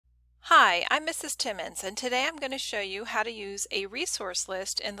Hi, I'm Mrs. Timmons, and today I'm going to show you how to use a resource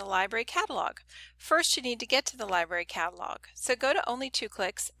list in the library catalog. First, you need to get to the library catalog. So go to Only 2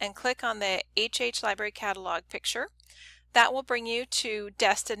 Clicks and click on the HH Library Catalog picture. That will bring you to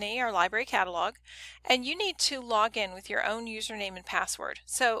Destiny, our library catalog, and you need to log in with your own username and password.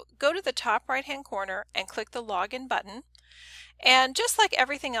 So go to the top right-hand corner and click the Login button. And just like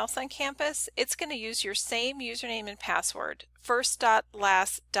everything else on campus, it's going to use your same username and password,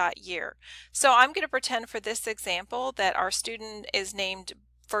 first.last.year. So I'm going to pretend for this example that our student is named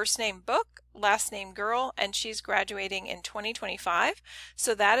first name book, last name girl, and she's graduating in 2025.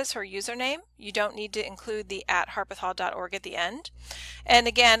 So that is her username. You don't need to include the @harpethhall.org at the end. And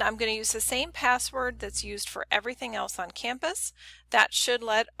again, I'm going to use the same password that's used for everything else on campus. That should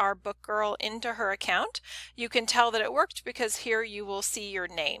let our book girl into her account. You can tell that it worked because here you will see your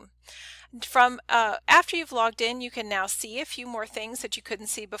name. From after you've logged in, you can now see a few more things that you couldn't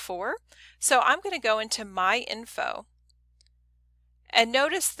see before. So I'm going to go into My Info. And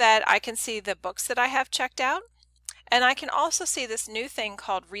notice that I can see the books that I have checked out. And I can also see this new thing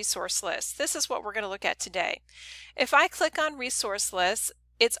called Resource Lists. This is what we're going to look at today. If I click on Resource Lists,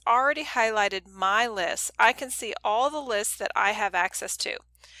 it's already highlighted my list. I can see all the lists that I have access to.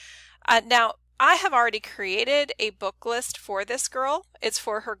 Now, I have already created a book list for this girl. It's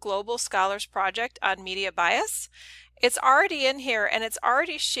for her Global Scholars Project on Media Bias. It's already in here and it's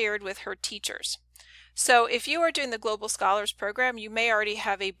already shared with her teachers. So if you are doing the Global Scholars Program, you may already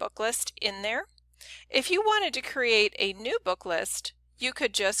have a book list in there. If you wanted to create a new book list, you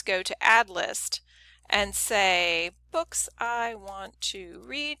could just go to Add List and say, Books I Want to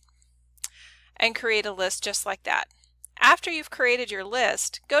Read, and create a list just like that. After you've created your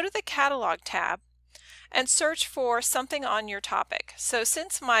list, go to the Catalog tab and search for something on your topic. So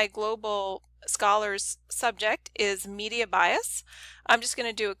since my Global Scholars subject is Media Bias, I'm just going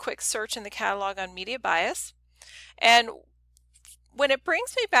to do a quick search in the catalog on Media Bias. And when it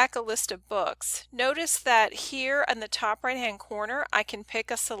brings me back a list of books, notice that here in the top right-hand corner, I can pick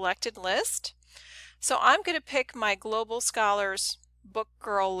a selected list. So I'm going to pick my Global Scholars Book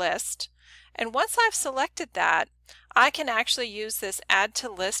Girl list. And once I've selected that, I can actually use this Add to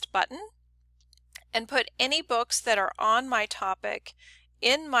List button and put any books that are on my topic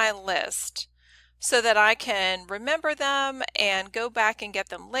in my list so that I can remember them and go back and get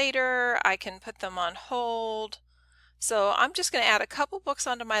them later. I can put them on hold. So I'm just going to add a couple books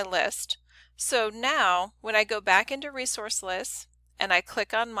onto my list. So now when I go back into Resource Lists and I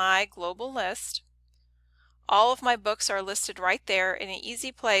click on my global list, all of my books are listed right there in an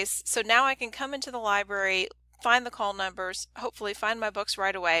easy place. So now I can come into the library, find the call numbers, hopefully find my books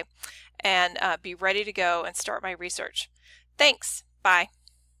right away, and be ready to go and start my research. Thanks. Bye.